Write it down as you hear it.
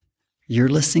You're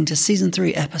listening to Season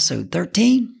 3, Episode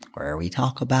 13, where we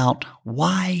talk about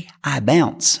why I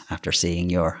bounce after seeing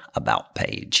your About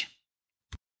page.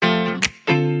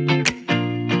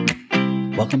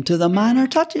 Welcome to the Minor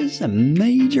Touches, a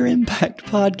major impact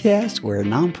podcast where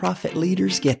nonprofit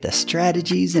leaders get the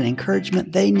strategies and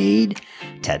encouragement they need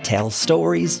to tell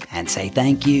stories and say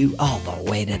thank you all the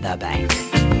way to the bank.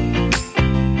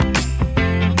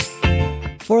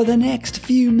 For the next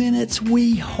few minutes,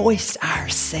 we hoist our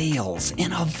sails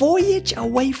in a voyage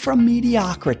away from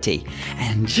mediocrity.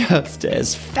 And just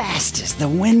as fast as the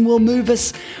wind will move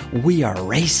us, we are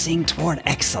racing toward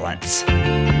excellence.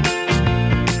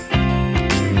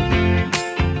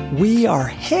 We are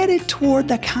headed toward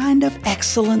the kind of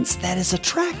excellence that is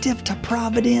attractive to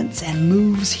Providence and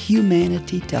moves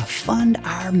humanity to fund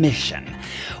our mission.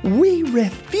 We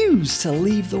refuse to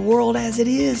leave the world as it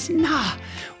is. Nah,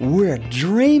 we're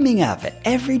dreaming of it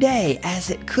every day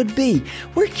as it could be.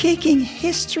 We're kicking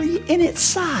history in its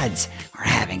sides. We're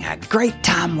having a great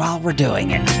time while we're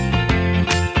doing it.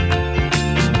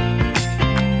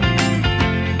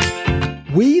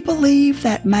 We believe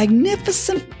that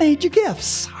magnificent major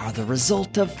gifts are the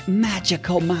result of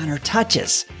magical minor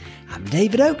touches. I'm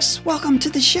David Oakes. Welcome to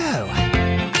the show.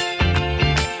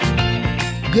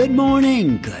 Good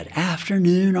morning, good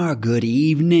afternoon, or good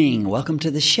evening. Welcome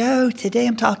to the show. Today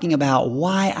I'm talking about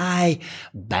why I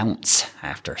bounce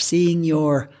after seeing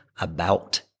your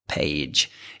About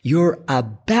page. Your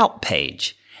About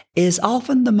page is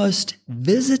often the most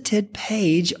visited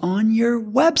page on your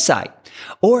website,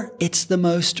 or it's the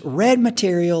most read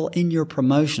material in your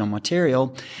promotional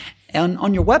material. And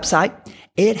on your website,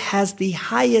 it has the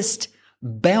highest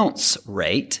bounce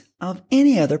rate of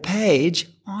any other page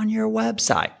on your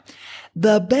website.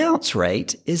 The bounce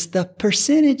rate is the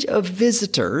percentage of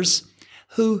visitors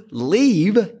who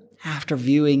leave after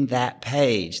viewing that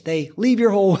page. They leave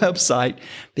your whole website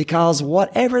because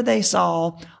whatever they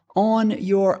saw on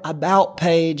your About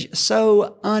page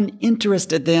so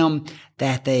uninterested them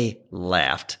that they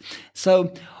left.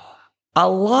 So a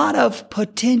lot of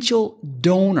potential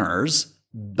donors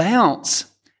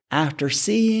bounce after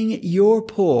seeing your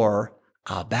poor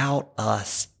About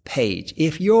Us page.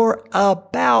 If your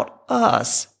About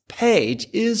Us page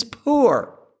is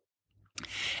poor,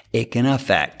 it can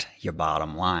affect your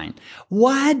bottom line.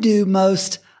 Why do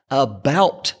most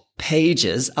About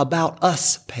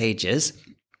Us pages,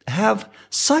 have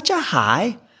such a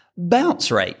high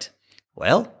bounce rate?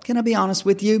 Well, can I be honest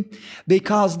with you?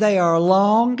 Because they are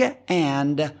long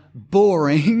and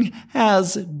boring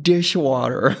as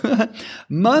dishwater.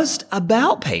 Most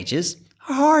About pages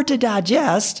are hard to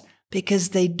digest because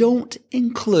they don't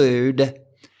include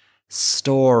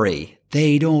story.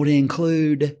 They don't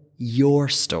include your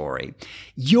story.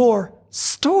 Your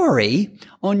story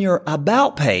on your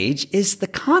About page is the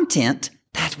content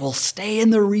that will stay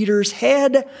in the reader's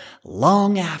head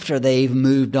long after they've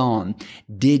moved on.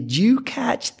 Did you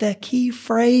catch the key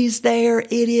phrase there?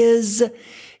 It is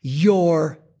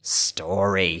your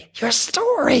story. Your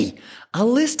story.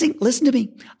 Listen to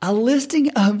me. A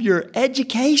listing of your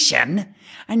education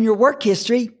and your work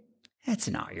history, that's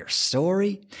not your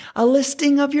story. A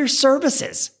listing of your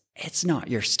services, it's not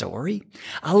your story.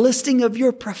 A listing of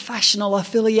your professional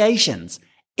affiliations,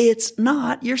 it's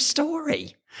not your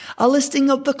story. A listing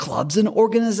of the clubs and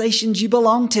organizations you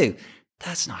belong to,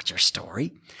 that's not your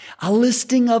story. A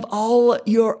listing of all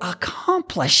your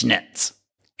accomplishments,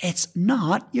 it's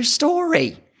not your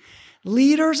story.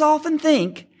 Leaders often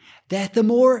think that the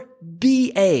more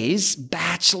BAs,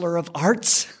 Bachelor of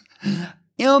Arts,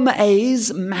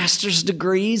 MAs, master's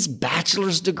degrees,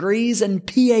 bachelor's degrees, and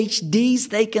PhDs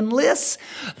they can list,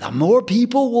 the more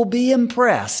people will be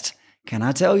impressed. Can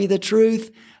I tell you the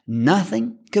truth?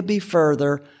 Nothing could be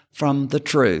further from the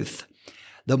truth.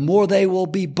 The more they will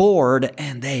be bored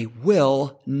and they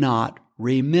will not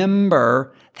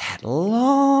remember that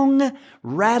long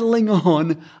rattling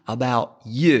on about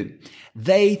you.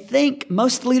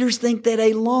 Most leaders think that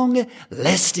a long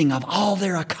listing of all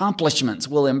their accomplishments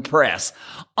will impress.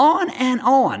 On and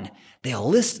on, they'll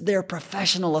list their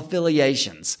professional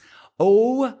affiliations.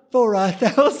 Oh, for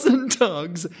 1,000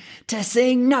 tongues to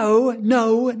sing no,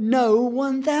 no, no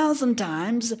 1,000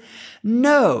 times.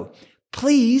 No,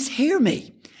 please hear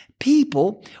me.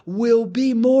 People will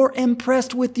be more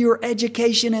impressed with your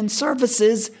education and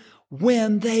services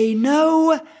when they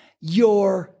know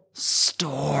your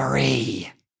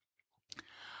story.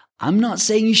 I'm not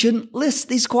saying you shouldn't list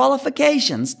these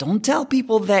qualifications. Don't tell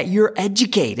people that you're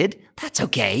educated. That's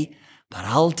okay. But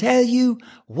I'll tell you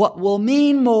what will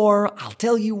mean more. I'll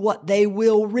tell you what they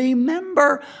will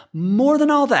remember more than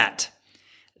all that.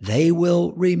 They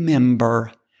will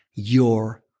remember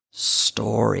your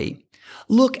story.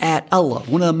 Look at, I love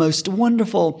one of the most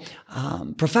wonderful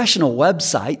professional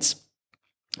websites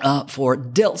for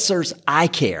Deltzer's Eye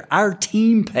Care, our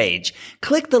team page.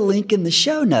 Click the link in the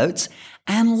show notes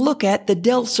and look at the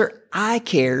Deltzer Eye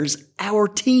Care's Our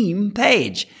Team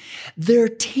page. Their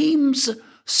team's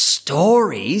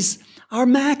stories are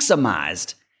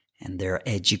maximized and their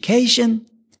education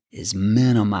is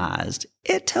minimized.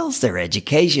 It tells their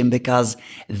education because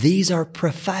these are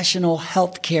professional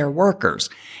healthcare workers.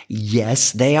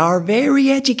 Yes, they are very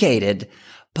educated,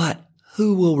 but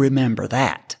who will remember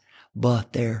that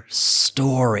but their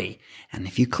story? And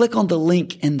if you click on the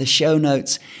link in the show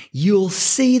notes, you'll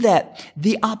see that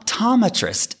the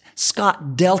optometrist,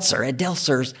 Scott Deltzer at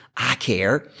Deltzer's Eye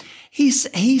Care, he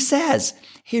says,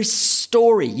 his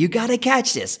story, you got to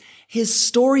catch this. His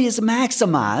story is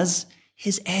maximized.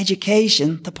 His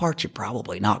education, the part you're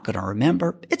probably not going to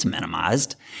remember, it's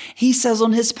minimized. He says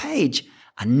on his page,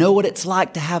 I know what it's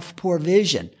like to have poor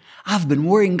vision. I've been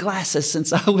wearing glasses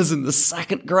since I was in the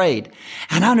 2nd grade,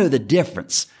 and I know the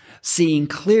difference seeing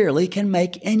clearly can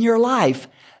make in your life.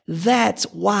 That's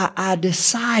why I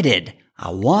decided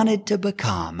I wanted to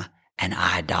become an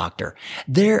eye doctor.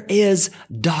 There is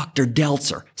Dr.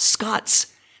 Deltzer,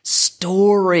 Scott's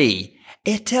story.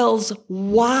 It tells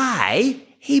why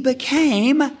he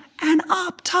became an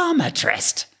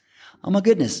optometrist. Oh my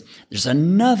goodness. There's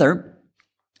another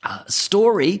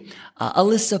story.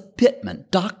 Alyssa Pittman,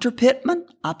 Dr. Pittman,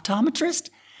 optometrist.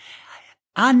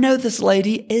 I know this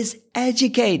lady is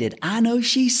educated. I know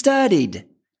she studied.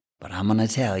 But I'm going to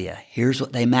tell you, here's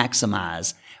what they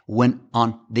maximize. When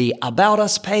on the About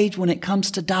Us page, when it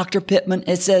comes to Dr. Pittman,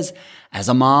 it says, as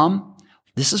a mom,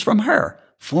 this is from her,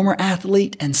 former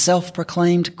athlete and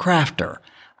self-proclaimed crafter,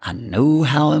 I know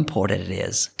how important it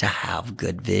is to have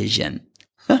good vision.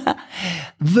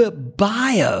 The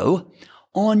bio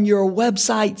on your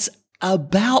website's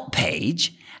About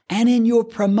page and in your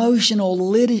promotional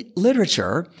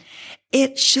literature,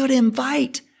 it should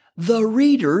invite the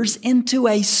readers into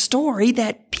a story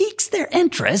that piques their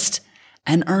interest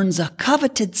and earns a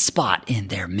coveted spot in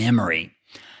their memory.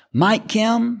 Mike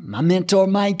Kim, my mentor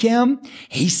Mike Kim,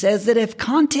 he says that if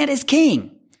content is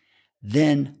king,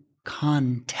 then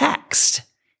context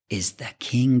is the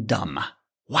kingdom.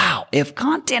 Wow. If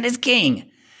content is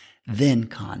king, then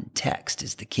context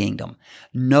is the kingdom.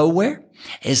 Nowhere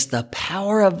is the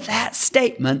power of that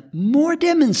statement more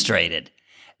demonstrated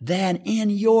than in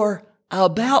your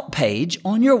About page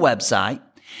on your website,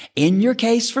 in your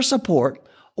case for support,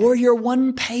 or your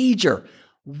one-pager.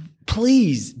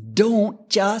 Please don't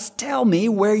just tell me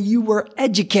where you were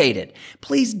educated.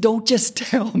 Please don't just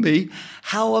tell me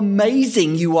how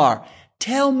amazing you are.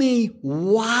 Tell me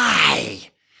why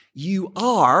you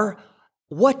are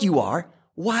what you are,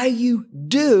 why you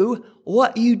do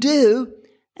what you do,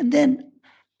 and then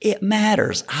it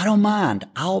matters. I don't mind.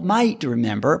 I might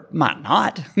remember, might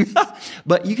not,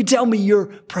 but you can tell me your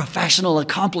professional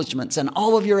accomplishments and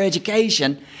all of your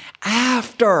education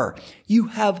after you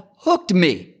have hooked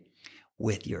me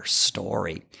with your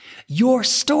story. Your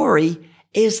story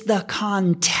is the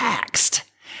context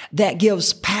that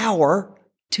gives power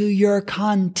to your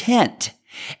content.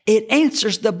 It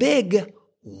answers the big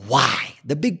why,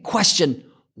 the big question,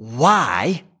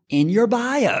 why in your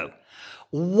bio?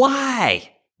 Why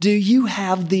do you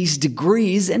have these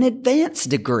degrees and advanced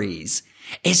degrees?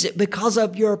 Is it because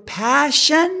of your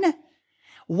passion?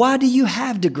 Why do you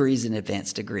have degrees and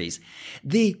advanced degrees?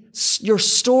 Your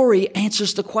story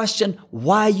answers the question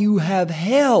why you have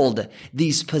held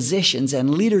these positions and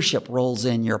leadership roles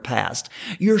in your past.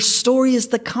 Your story is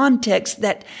the context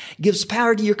that gives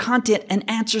power to your content and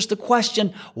answers the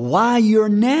question why you're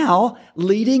now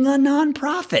leading a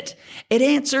nonprofit. It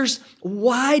answers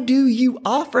why do you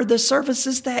offer the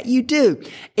services that you do?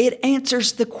 It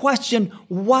answers the question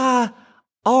why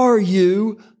are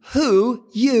you who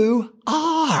you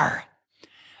are?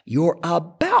 Your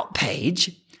About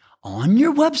page on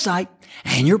your website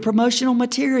and your promotional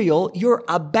material, your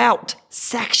About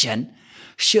section,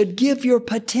 should give your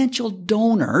potential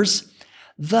donors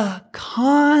the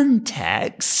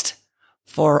context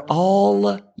for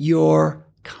all your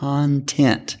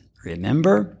content.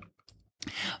 Remember,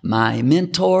 my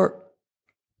mentor,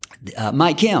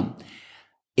 Mike Kim,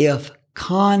 if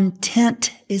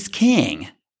content is king,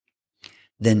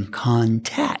 then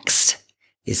context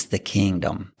is the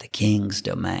kingdom, the king's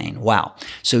domain. Wow.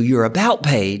 So your About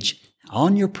page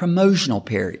on your promotional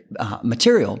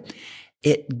material,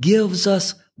 it gives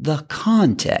us the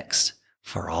context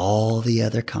for all the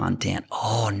other content.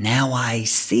 Oh, now I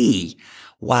see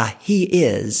why he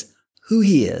is who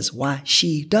he is, why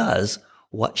she does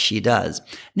what she does.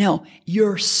 Now,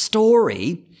 your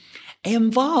story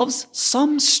involves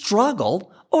some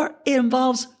struggle or it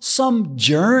involves some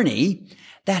journey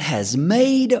that has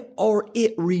made or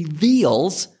it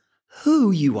reveals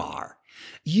who you are.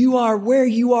 You are where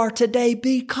you are today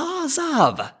because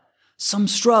of some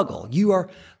struggle. You are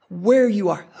where you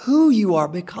are, who you are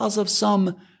because of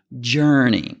some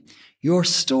journey. Your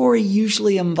story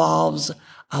usually involves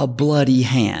a bloody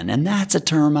hand, and that's a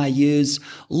term I use.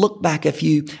 Look back a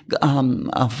few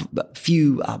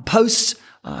posts,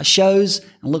 shows,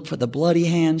 and look for the bloody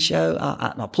hand show.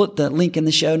 I'll put the link in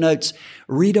the show notes.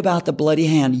 Read about the bloody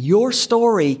hand. Your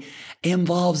story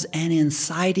involves an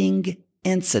inciting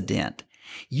incident.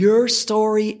 Your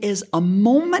story is a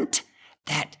moment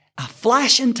a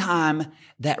flash in time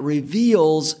that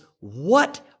reveals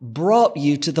what brought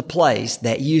you to the place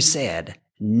that you said,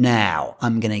 now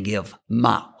I'm going to give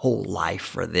my whole life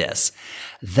for this.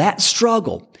 That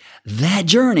struggle, that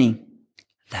journey,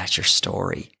 that's your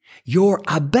story. Your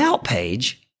about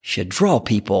page should draw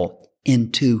people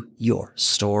into your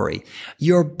story.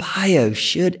 Your bio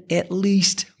should at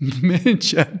least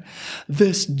mention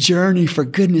this journey, for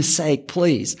goodness sake,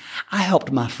 please. I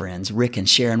helped my friends Rick and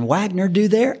Sharon Wagner do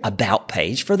their about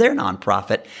page for their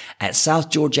nonprofit at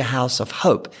South Georgia House of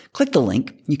Hope. Click the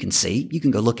link. You can see, you can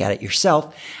go look at it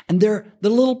yourself. And they're the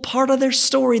little part of their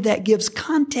story that gives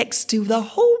context to the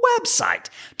whole website,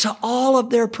 to all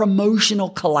of their promotional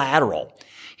collateral.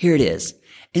 Here it is.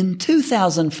 In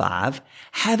 2005,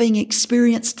 having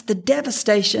experienced the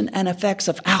devastation and effects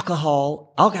of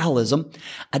alcoholism,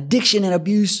 addiction, and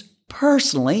abuse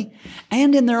personally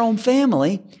and in their own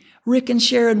family, Rick and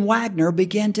Sharon Wagner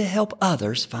began to help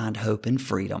others find hope and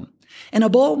freedom. In a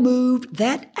bold move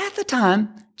that, at the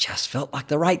time, just felt like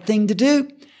the right thing to do,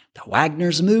 the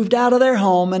Wagners moved out of their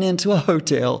home and into a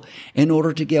hotel in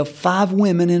order to give 5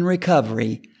 women in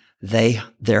recovery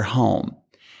their home.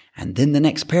 And then the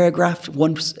next paragraph,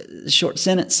 one short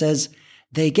sentence says,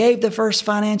 they gave the first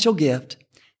financial gift,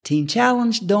 Teen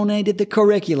Challenge donated the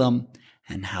curriculum,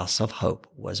 and House of Hope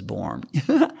was born.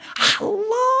 I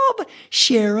love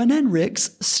Sharon and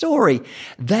Rick's story.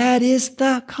 That is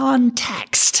the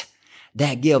context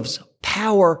that gives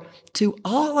power to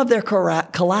all of their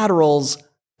collateral's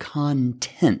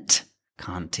content.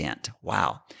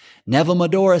 Wow. Neville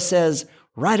Medora says,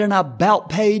 write an about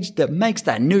page that makes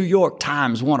the New York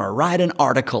Times want to write an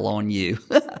article on you.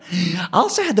 I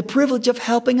also had the privilege of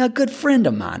helping a good friend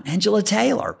of mine, Angela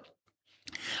Taylor,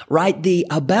 write the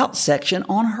about section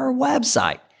on her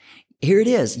website. Here it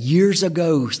is. Years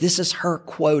ago, this is her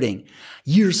quoting.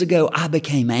 Years ago, I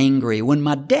became angry when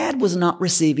my dad was not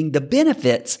receiving the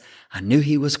benefits I knew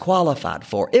he was qualified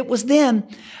for. It was then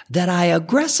that I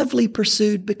aggressively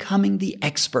pursued becoming the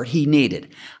expert he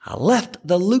needed. I left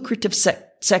the lucrative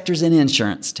sectors in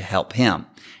insurance to help him.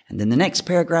 And then the next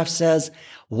paragraph says,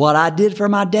 what I did for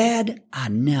my dad, I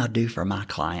now do for my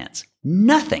clients.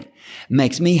 Nothing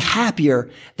makes me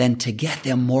happier than to get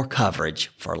them more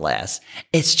coverage for less.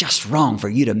 It's just wrong for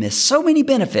you to miss so many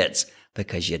benefits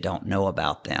because you don't know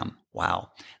about them.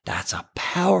 Wow, that's a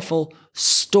powerful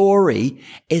story.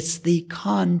 It's the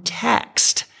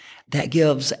context that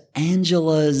gives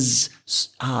Angela's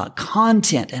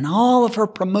content and all of her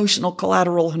promotional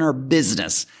collateral in her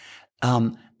business.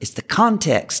 It's the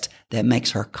context that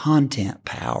makes her content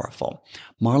powerful.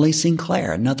 Marley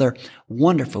Sinclair, another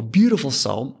wonderful, beautiful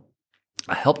soul,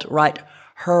 I helped write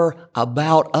her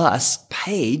About Us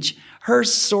page. Her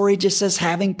story just says,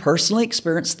 having personally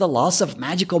experienced the loss of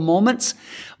magical moments,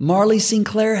 Marley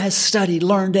Sinclair has studied,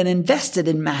 learned, and invested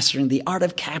in mastering the art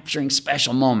of capturing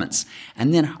special moments.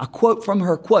 And then a quote from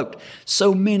her, quote,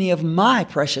 so many of my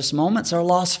precious moments are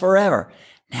lost forever.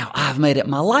 Now I've made it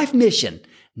my life mission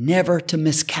never to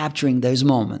miss capturing those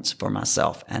moments for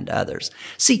myself and others.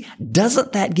 See,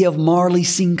 doesn't that give Marley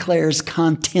Sinclair's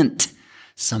content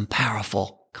some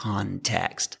powerful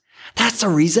context? That's the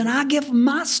reason I give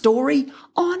my story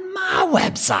on my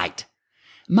website.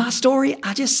 My story,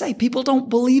 I just say people don't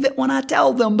believe it when I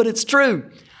tell them, but it's true.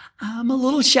 I'm a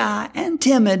little shy and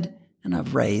timid, and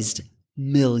I've raised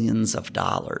millions of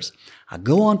dollars. I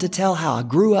go on to tell how I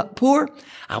grew up poor.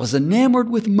 I was enamored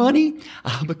with money.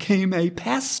 I became a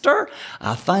pastor,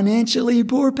 a financially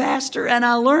poor pastor, and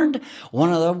I learned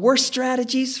one of the worst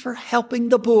strategies for helping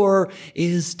the poor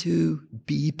is to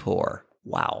be poor.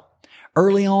 Wow.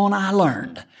 Early on, I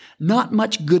learned not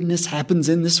much goodness happens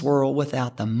in this world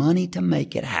without the money to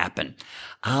make it happen.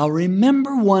 I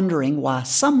remember wondering why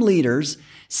some leaders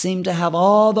seem to have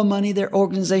all the money their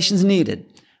organizations needed.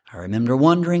 I remember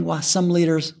wondering why some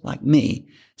leaders like me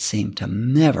seem to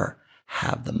never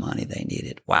have the money they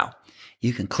needed. Wow.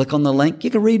 You can click on the link.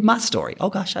 You can read my story. Oh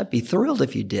gosh, I'd be thrilled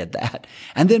if you did that.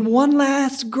 And then one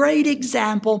last great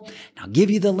example. And I'll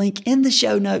give you the link in the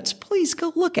show notes. Please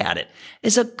go look at it.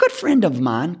 It's a good friend of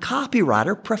mine,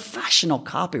 copywriter, professional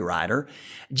copywriter,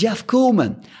 Jeff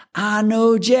Kuhlman. I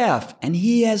know Jeff, and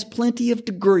he has plenty of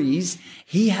degrees.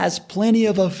 He has plenty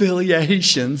of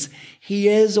affiliations. He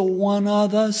is one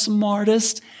of the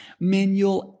smartest men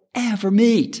you'll ever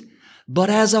meet. But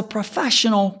as a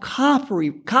professional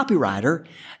copywriter,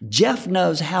 Jeff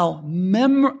knows how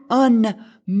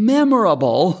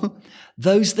unmemorable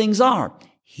those things are.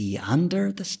 He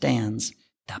understands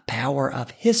the power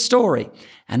of his story.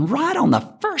 And right on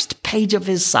the first page of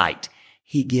his site,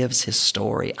 he gives his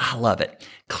story. I love it.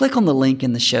 Click on the link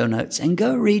in the show notes and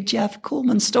go read Jeff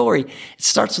Kuhlman's story. It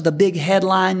starts with a big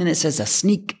headline and it says a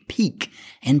sneak peek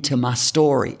into my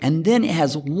story. And then it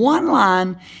has one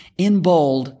line in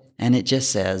bold and it just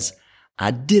says,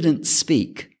 I didn't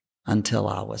speak until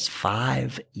I was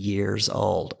 5 years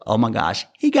old. Oh my gosh,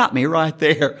 he got me right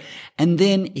there. And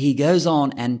then he goes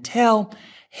on and tell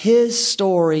his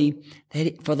story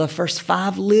that for the first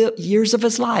 5 years of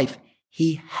his life,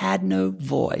 he had no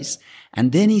voice.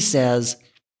 And then he says,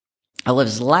 I love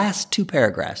his last 2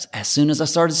 paragraphs. As soon as I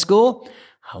started school,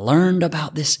 I learned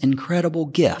about this incredible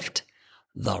gift,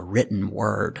 the written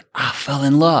word. I fell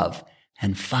in love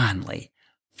and finally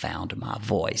found my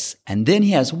voice. And then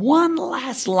he has one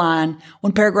last line,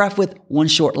 one paragraph with one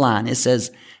short line. It says,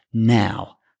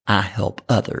 now I help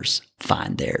others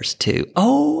find theirs too.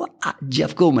 Oh,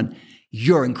 Jeff Kuhlman,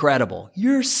 you're incredible.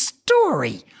 Your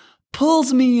story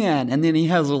pulls me in. And then he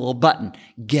has a little button,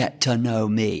 get to know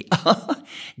me.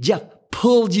 Jeff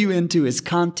pulled you into his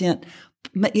content.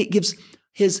 It gives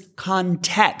his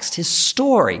context, his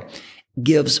story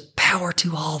gives power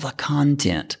to all the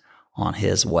content on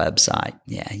his website.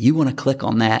 Yeah, you want to click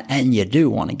on that and you do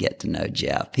want to get to know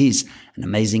Jeff. He's an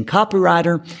amazing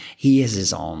copywriter. He has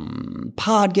his own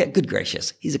podcast. Good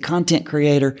gracious. He's a content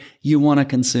creator. You want to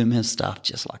consume his stuff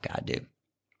just like I do.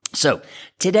 So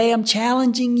today I'm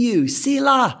challenging you.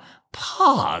 Selah,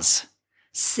 pause.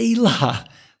 Selah,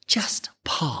 just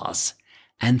pause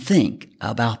and think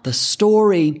about the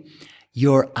story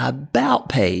your about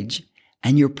page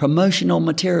and your promotional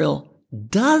material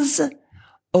does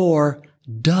or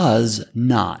does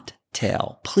not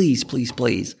tell. Please, please,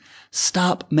 please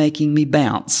stop making me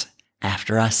bounce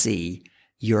after I see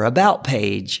your about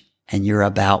page and your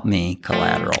about me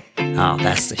collateral. Oh,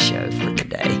 that's the show for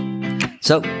today.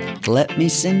 So let me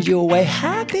send you away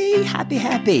happy, happy,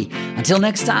 happy. Until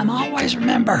next time, always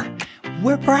remember,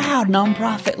 we're proud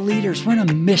nonprofit leaders. We're on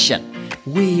a mission.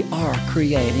 We are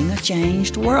creating a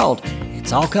changed world.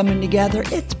 It's all coming together.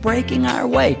 It's breaking our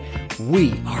way.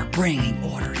 We are bringing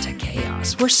order to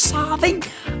chaos. We're solving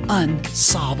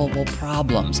unsolvable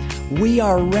problems. We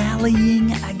are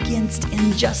rallying against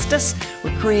injustice.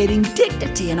 We're creating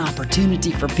dignity and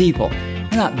opportunity for people.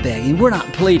 We're not begging. We're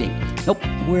not pleading. Nope.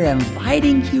 We're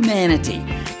inviting humanity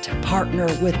to partner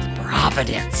with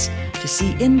providence, to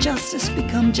see injustice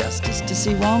become justice, to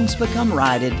see wrongs become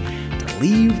righted, to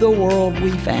leave the world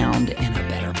we found in a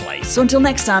better place. So until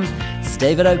next time, it's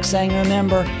David Oakes saying,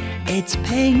 remember, it's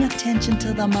paying attention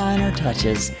to the minor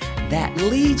touches that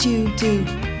lead you to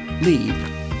leave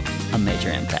a major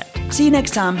impact. See you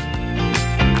next time.